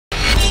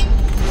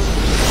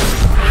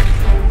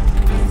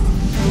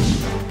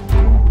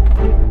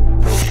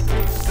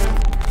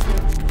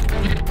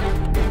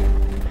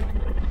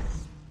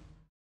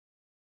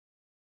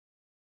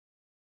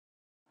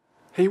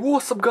Hey,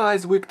 what's up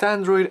guys, Wicked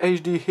Android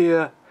HD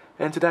here,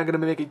 and today I'm gonna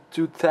make a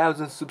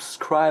 2000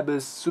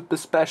 subscribers super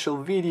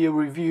special video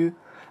review.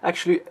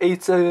 Actually,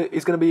 it's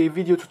gonna be a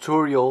video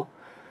tutorial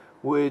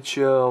which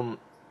will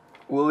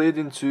lead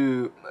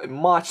into a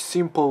much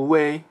simple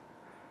way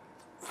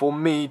for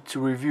me to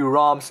review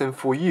ROMs and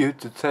for you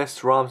to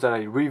test ROMs that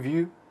I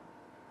review.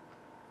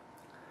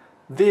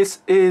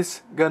 This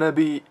is gonna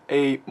be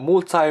a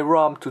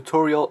multi-ROM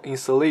tutorial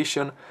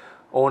installation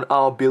on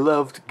our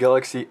beloved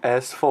Galaxy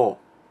S4.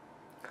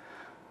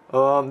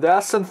 There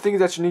are some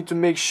things that you need to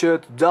make sure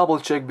to double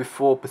check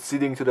before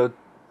proceeding to the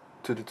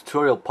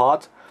tutorial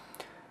part.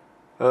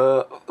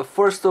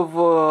 First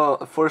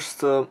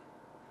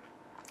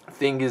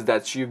thing is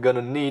that you're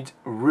gonna need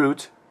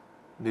root.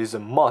 This is a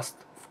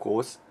must, of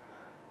course.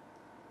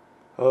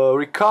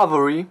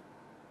 Recovery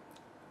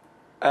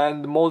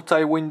and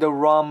multi-window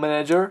ROM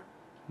manager.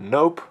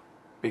 Nope,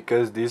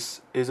 because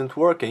this isn't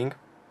working.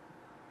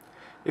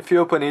 If you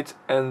open it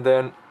and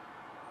then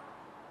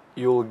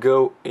you'll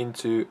go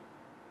into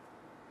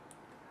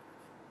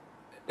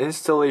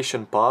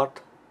installation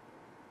part,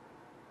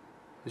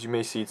 as you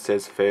may see it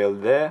says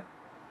failed there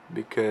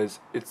because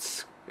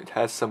it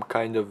has some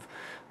kind of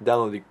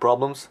downloading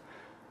problems.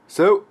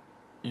 So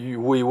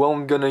we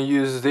won't gonna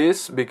use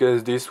this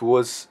because this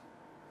was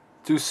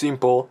too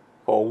simple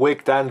for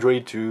Wicked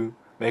Android to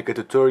make a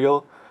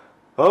tutorial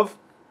of.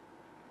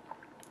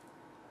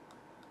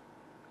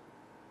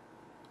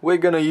 We're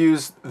gonna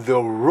use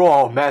the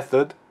raw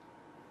method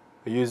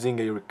using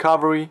a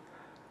recovery,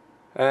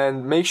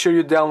 and make sure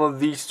you download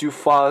these two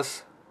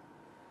files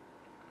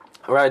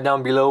right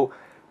down below.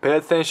 Pay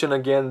attention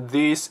again,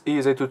 this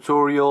is a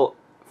tutorial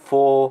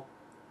for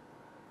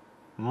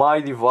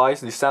my device,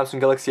 the Samsung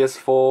Galaxy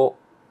S4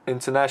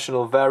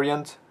 international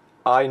variant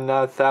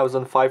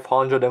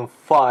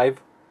i9505.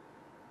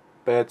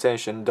 Pay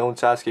attention,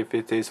 don't ask if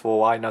it is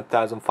for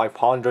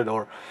i9500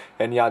 or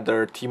any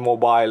other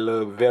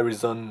T-Mobile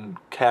Verizon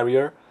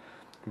carrier,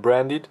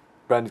 branded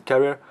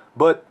carrier,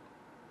 but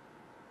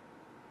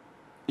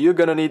you're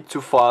gonna need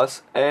two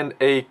files and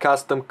a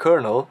custom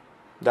kernel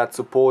that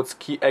supports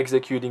key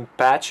executing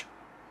patch.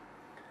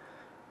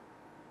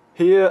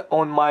 Here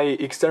on my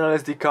external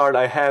SD card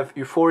I have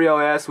Euphoria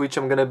OS, which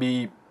I'm gonna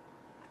be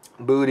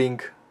booting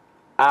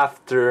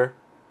after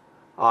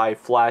I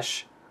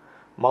flash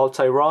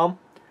MultiRom.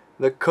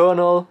 The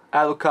kernel,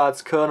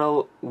 Alucard's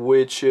kernel,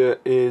 which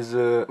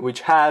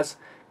has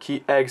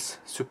kexec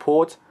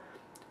support.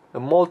 A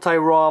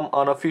MultiRom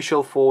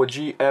unofficial for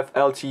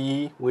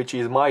GFLTE, which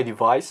is my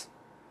device,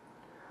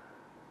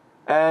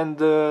 and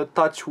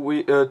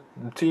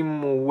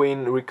Team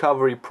Win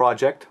Recovery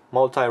Project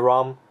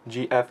MultiRom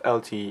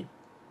GFLTE.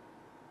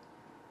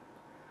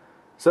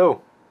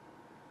 So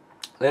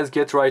let's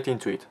get right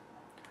into it.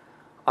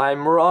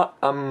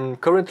 I'm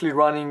currently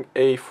running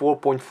a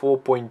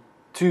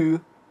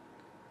 4.4.2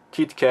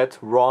 KitKat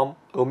ROM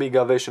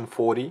Omega version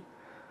 40,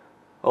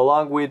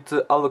 along with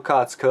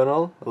Alucard's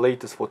kernel,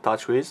 latest for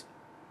TouchWiz,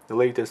 the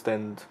latest,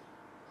 and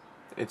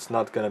it's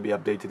not gonna be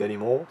updated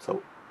anymore.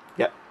 So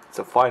yeah, it's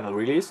a final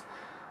release,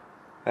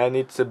 and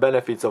it's the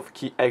benefits of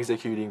key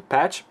executing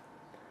patch.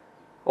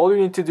 All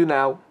you need to do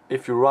now,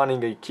 if you're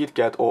running a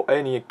KitKat or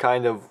any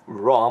kind of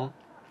ROM,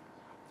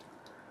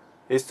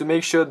 is to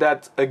make sure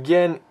that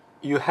again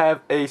you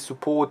have a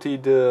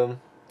supported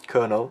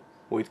kernel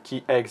with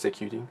key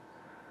executing.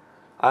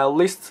 I'll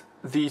list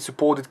the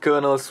supported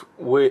kernels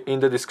in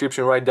the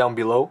description right down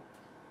below,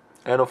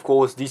 and of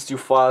course these two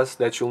files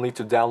that you'll need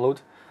to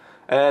download,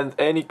 and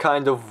any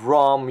kind of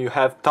ROM. You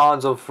have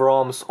tons of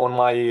ROMs on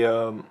my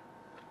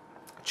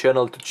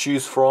channel to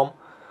choose from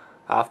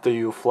after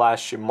you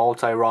flash a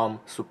multi-ROM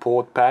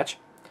support patch.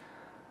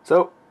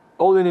 So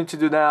all you need to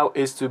do now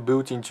is to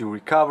boot into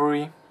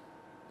recovery.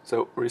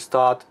 So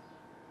restart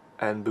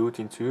and boot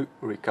into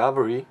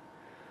recovery.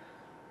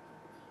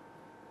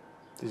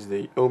 This is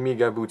the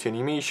Omega boot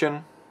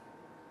animation.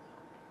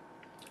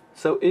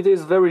 So it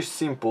is very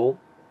simple.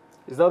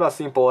 It's not as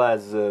simple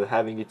as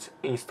having it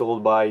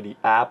installed by the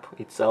app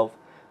itself,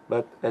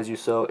 but as you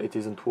saw, it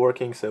isn't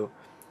working. So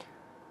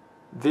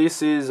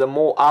this is a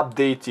more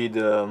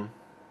updated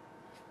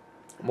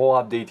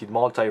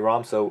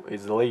multi-ROM, so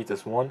it's the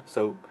latest one.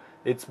 So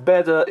it's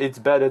better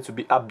to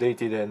be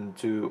updated and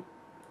to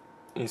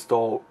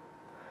install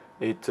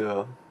it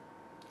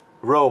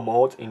raw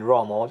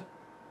mode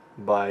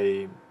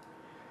by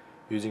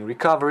using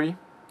recovery.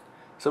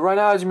 So right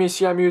now, as you may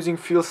see, I'm using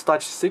Feels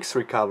Touch 6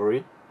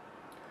 recovery,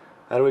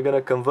 and we're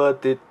gonna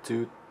convert it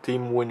to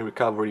Team Win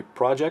Recovery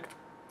Project.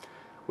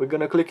 We're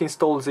gonna click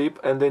install zip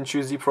and then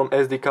choose zip from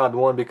SD card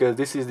 1 because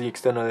this is the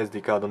external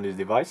SD card on this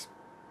device.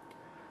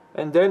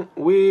 And then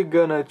we're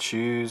gonna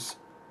choose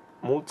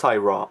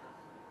MultiRom.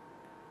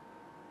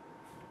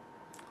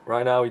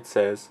 Right now it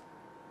says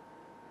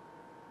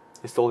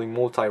installing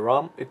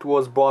MultiRom. It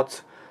was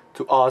brought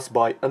to us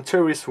by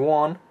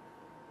Antares1.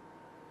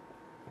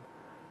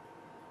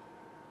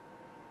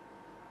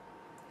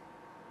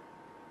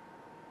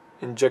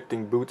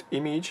 Injecting boot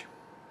image.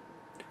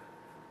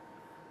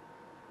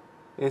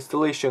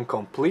 Installation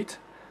complete,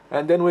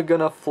 and then we're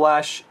gonna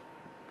flash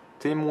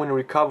Team Win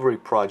Recovery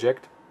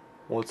Project,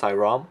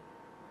 MultiRom.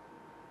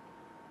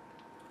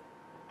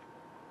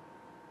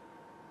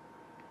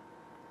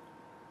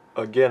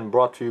 Again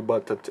brought to you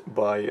by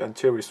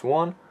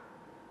Antivirus1.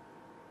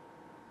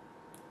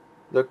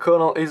 The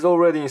kernel is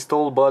already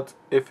installed, but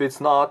if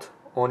it's not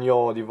on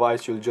your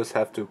device, you'll just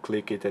have to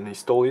click it and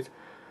install it,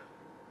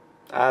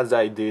 as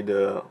I did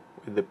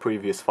with the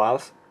previous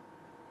files.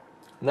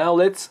 Now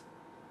let's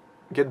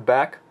get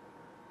back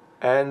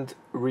and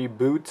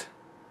reboot.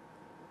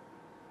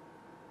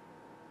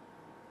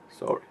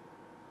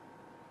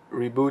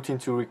 Reboot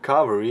into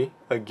recovery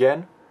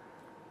again.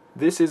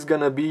 This is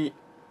gonna be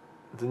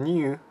the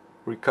new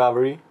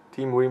recovery,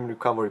 Team Win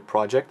Recovery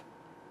Project.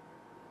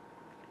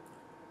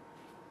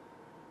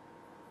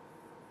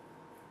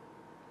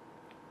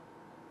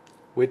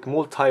 With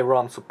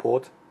multi-ROM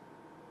support.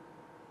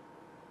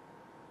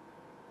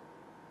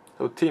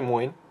 So Team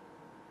Win.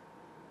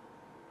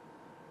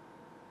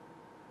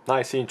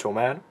 Nice intro,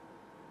 man.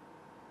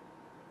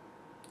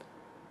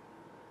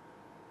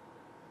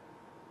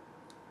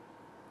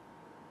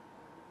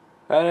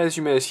 And as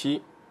you may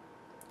see,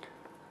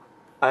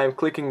 I am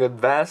clicking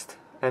advanced,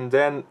 and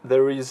then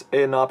there is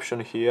an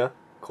option here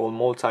called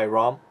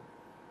multi-ROM.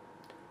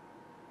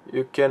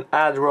 You can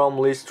add ROM,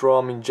 list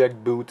ROM,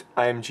 inject boot,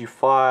 img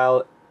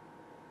file,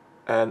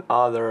 and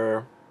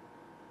other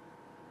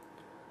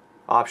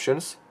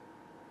options.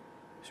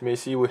 As you may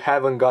see, we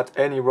haven't got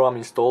any ROM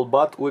installed,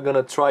 but we're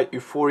gonna try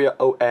Euphoria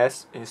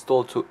OS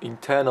installed to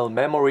internal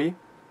memory.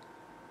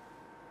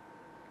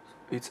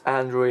 It's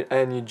Android,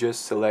 and you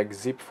just select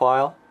zip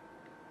file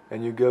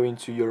and you go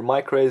into your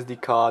micro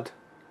SD card,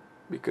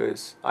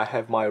 because I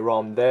have my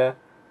ROM there.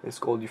 It's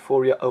called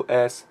Euphoria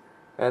OS,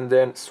 and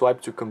then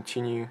swipe to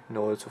continue in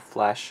order to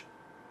flash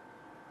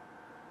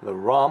the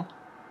ROM.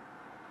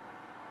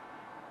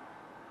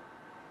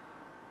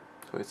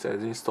 So it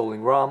says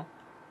installing ROM.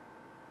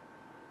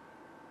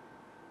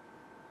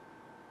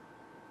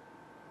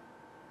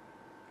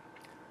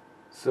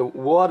 So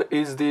what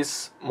is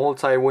this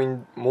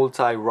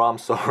multi-ROM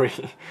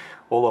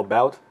all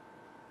about?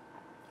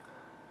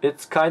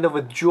 It's kind of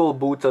a dual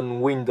boot on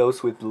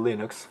Windows with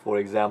Linux, for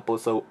example.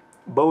 So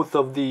both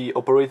of the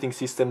operating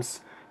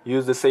systems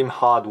use the same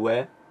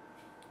hardware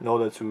in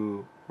order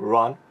to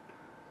run.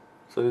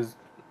 So it's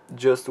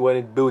just when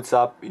it boots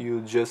up,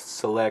 you just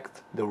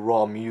select the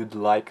ROM you'd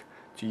like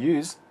to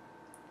use,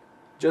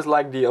 just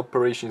like the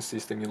operation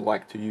system you'd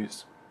like to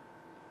use.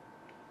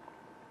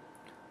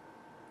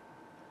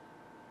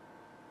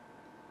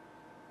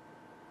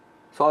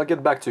 So I'll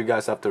get back to you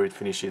guys after it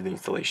finishes the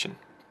installation.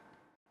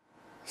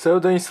 So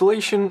the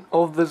installation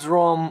of this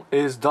ROM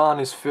is done,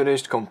 is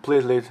finished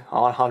completely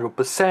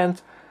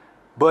 100%.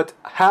 But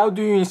how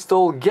do you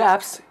install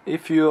gaps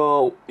if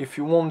you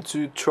want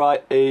to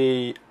try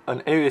an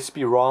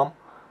AOSP ROM?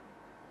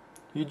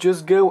 You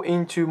just go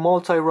into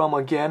multi-ROM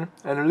again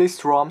and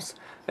list ROMs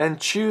and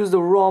choose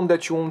the ROM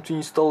that you want to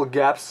install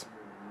gaps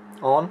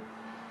on,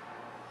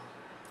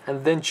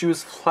 and then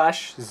choose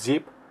flash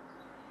zip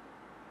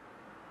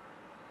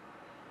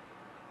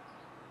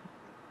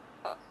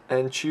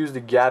and choose the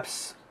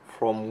gaps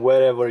from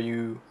wherever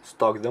you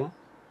stock them.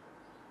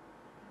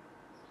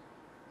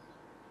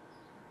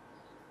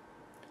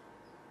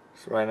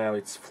 So right now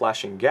it's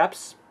flashing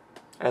gaps,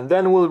 and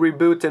then we'll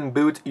reboot and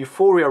boot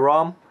Euphoria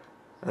ROM,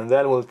 and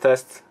then we'll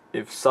test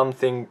if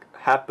something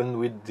happened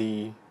with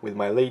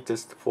my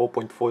latest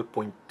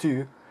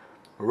 4.4.2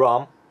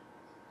 ROM,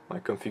 my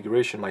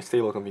configuration, my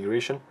stable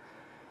configuration.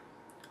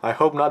 I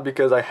hope not,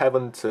 because I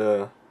haven't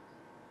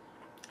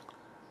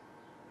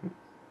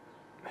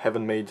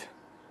made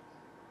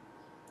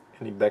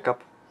any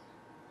backup.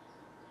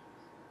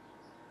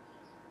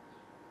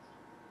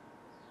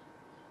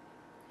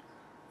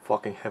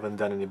 Fucking haven't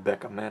done any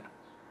backup, man.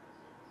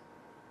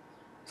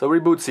 So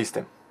reboot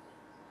system.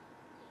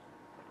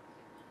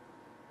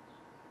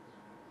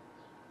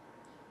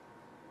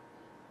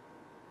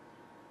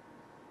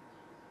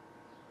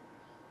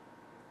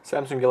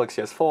 Samsung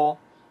Galaxy S4,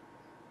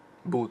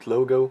 boot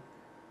logo,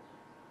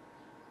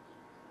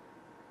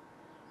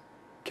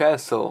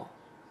 cancel.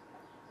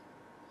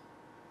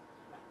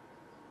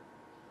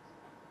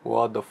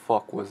 What the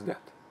fuck was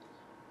that?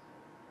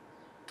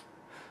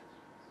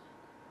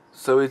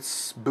 So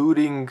it's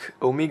booting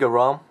Omega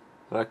ROM,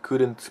 but I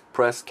couldn't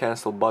press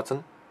cancel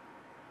button.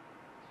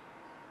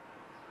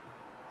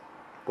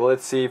 Well,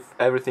 let's see if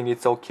everything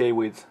is okay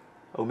with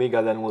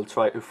Omega, then we'll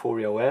try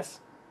Euphoria OS.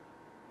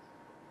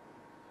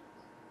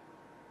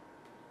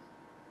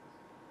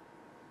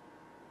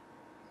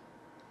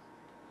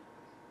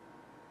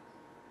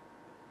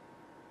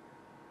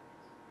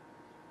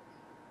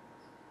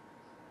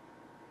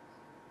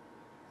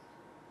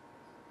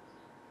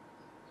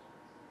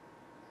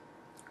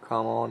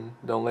 Come on,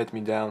 don't let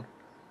me down.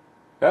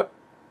 Yep,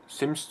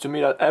 seems to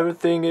me that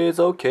everything is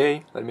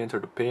okay. Let me enter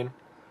the pin.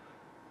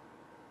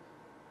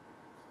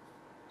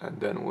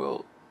 And then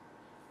we'll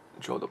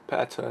draw the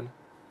pattern.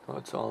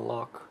 Let's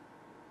unlock.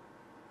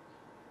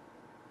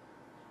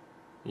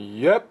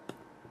 Yep,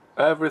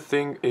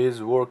 everything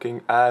is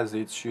working as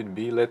it should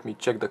be. Let me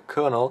check the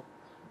kernel.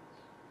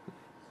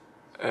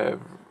 Okay,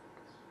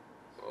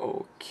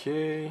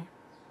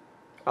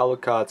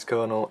 Alucard's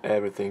kernel,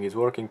 everything is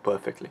working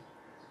perfectly.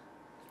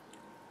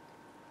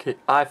 Okay,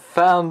 I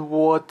found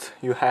what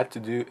you had to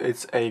do.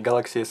 It's a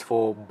Galaxy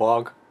S4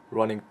 bug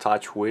running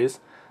TouchWiz.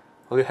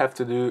 All you have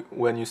to do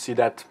when you see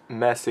that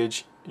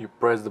message, you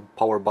press the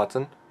power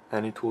button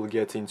and it will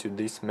get into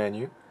this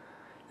menu.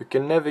 You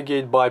can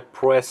navigate by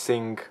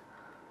pressing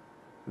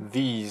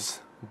these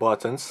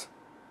buttons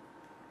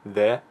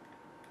there,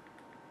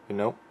 you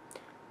know,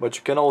 but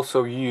you can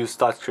also use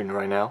touchscreen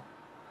right now.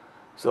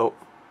 So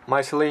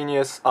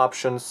miscellaneous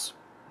options,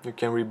 you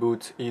can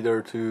reboot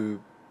either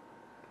to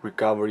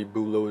recovery,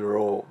 bootloader,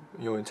 or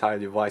your entire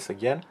device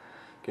again.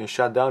 You can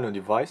shut down your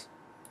device.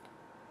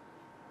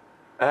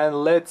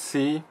 And let's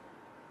see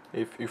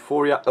if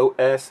Euphoria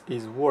OS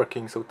is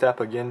working. So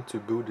tap again to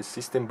boot the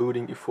system,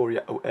 booting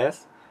Euphoria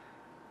OS.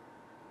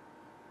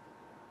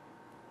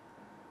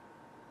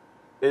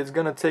 It's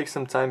gonna take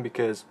some time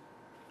because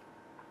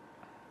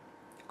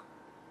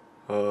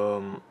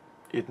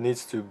it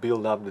needs to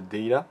build up the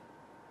data.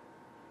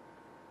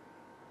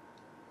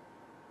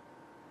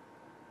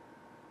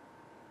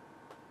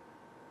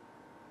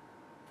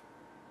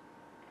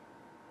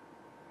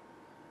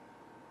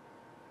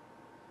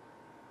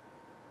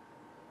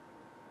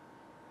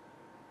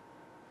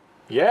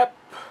 Yep,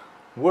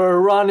 we're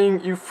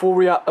running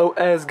Euphoria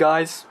OS,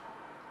 guys.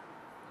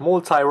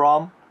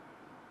 MultiRom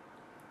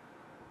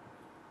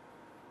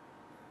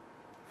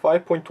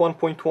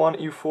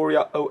 5.1.1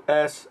 Euphoria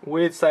OS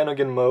with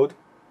CyanogenMod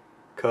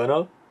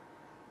kernel.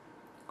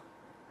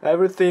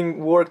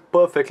 Everything worked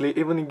perfectly,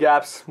 even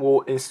gaps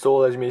were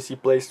installed. As you may see,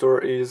 Play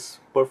Store is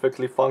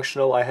perfectly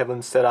functional. I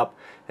haven't set up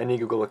any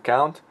Google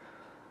account.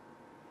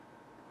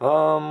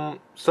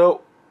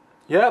 So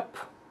yep,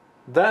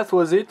 that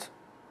was it.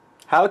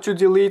 How to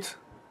delete.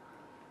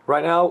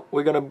 Right now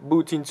we're gonna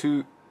boot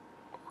into,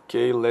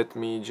 okay, let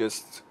me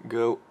just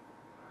go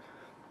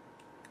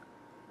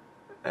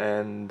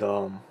and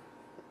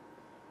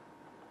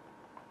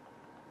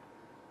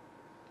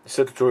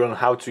set a tutorial on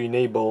how to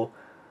enable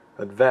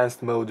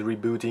advanced mode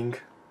rebooting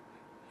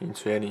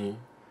into any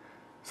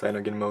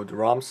CyanogenMod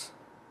ROMs.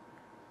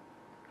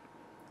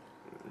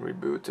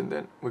 Reboot, and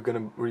then we're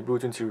gonna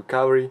reboot into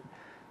recovery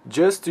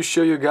just to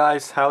show you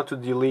guys how to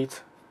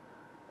delete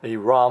a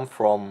ROM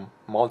from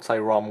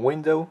MultiRom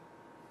window.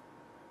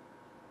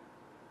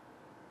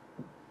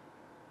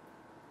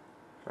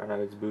 And now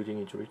it's booting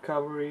into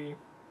recovery.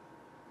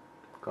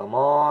 Come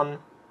on.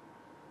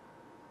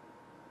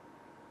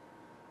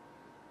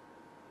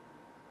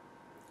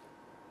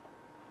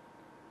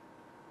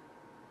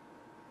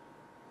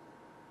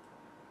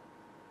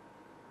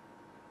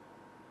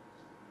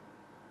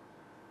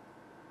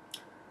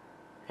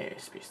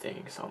 AOSP is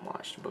taking so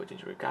much to boot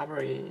into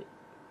recovery.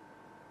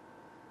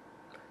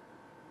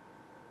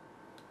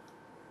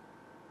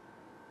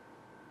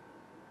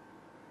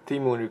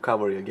 Team will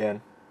recovery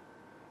again.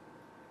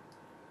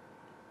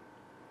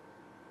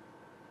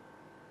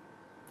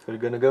 So we're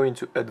gonna go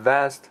into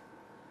advanced,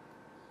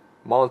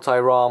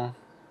 MultiRom,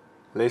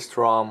 list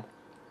ROM,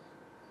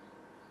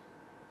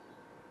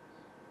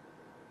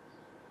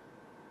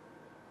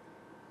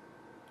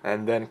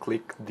 and then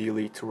click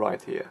delete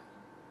right here.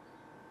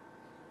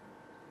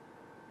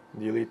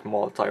 Delete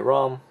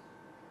MultiRom,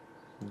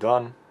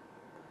 done.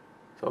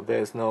 So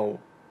there's no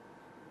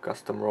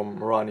custom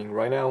ROM running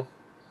right now.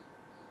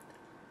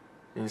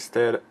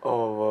 Instead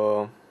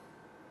of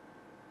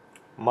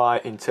my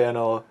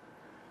internal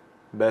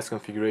best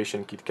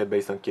configuration KitKat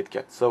based on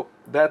KitKat. So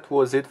that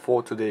was it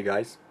for today,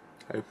 guys.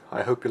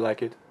 I hope you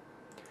like it.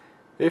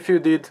 If you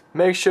did,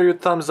 make sure you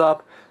thumbs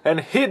up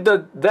and hit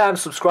the damn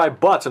subscribe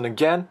button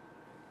again.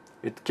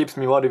 It keeps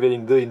me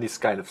motivating doing this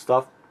kind of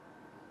stuff.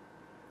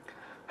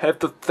 Have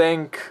to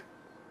thank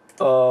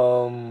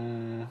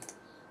Ovax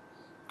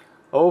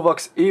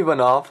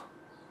Ivanov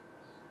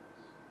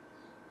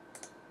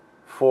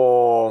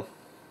for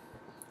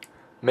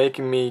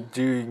making me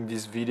do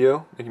this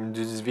video.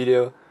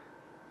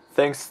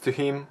 Thanks to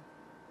him,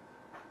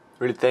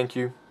 really thank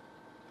you.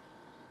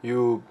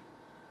 You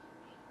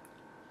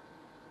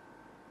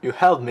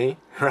helped me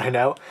right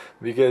now,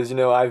 because you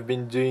know I've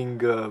been doing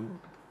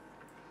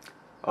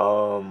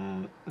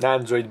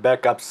Android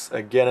backups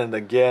again and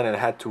again and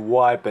had to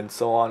wipe and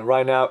so on.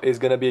 Right now it's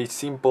gonna be a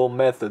simple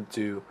method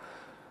to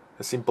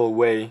a simple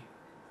way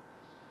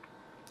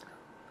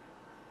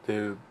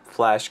to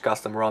flash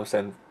custom ROMs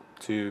and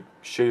to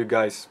show you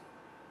guys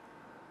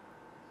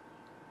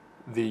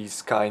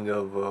these kind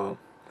of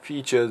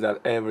features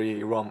that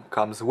every ROM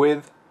comes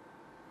with.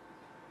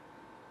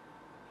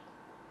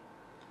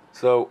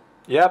 So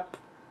yep,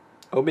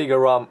 Omega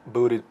ROM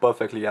booted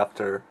perfectly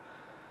after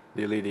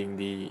deleting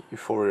the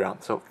Euphoria ROM.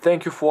 So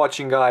thank you for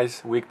watching,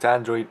 guys. Wicked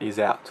Android is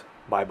out.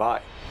 Bye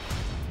bye.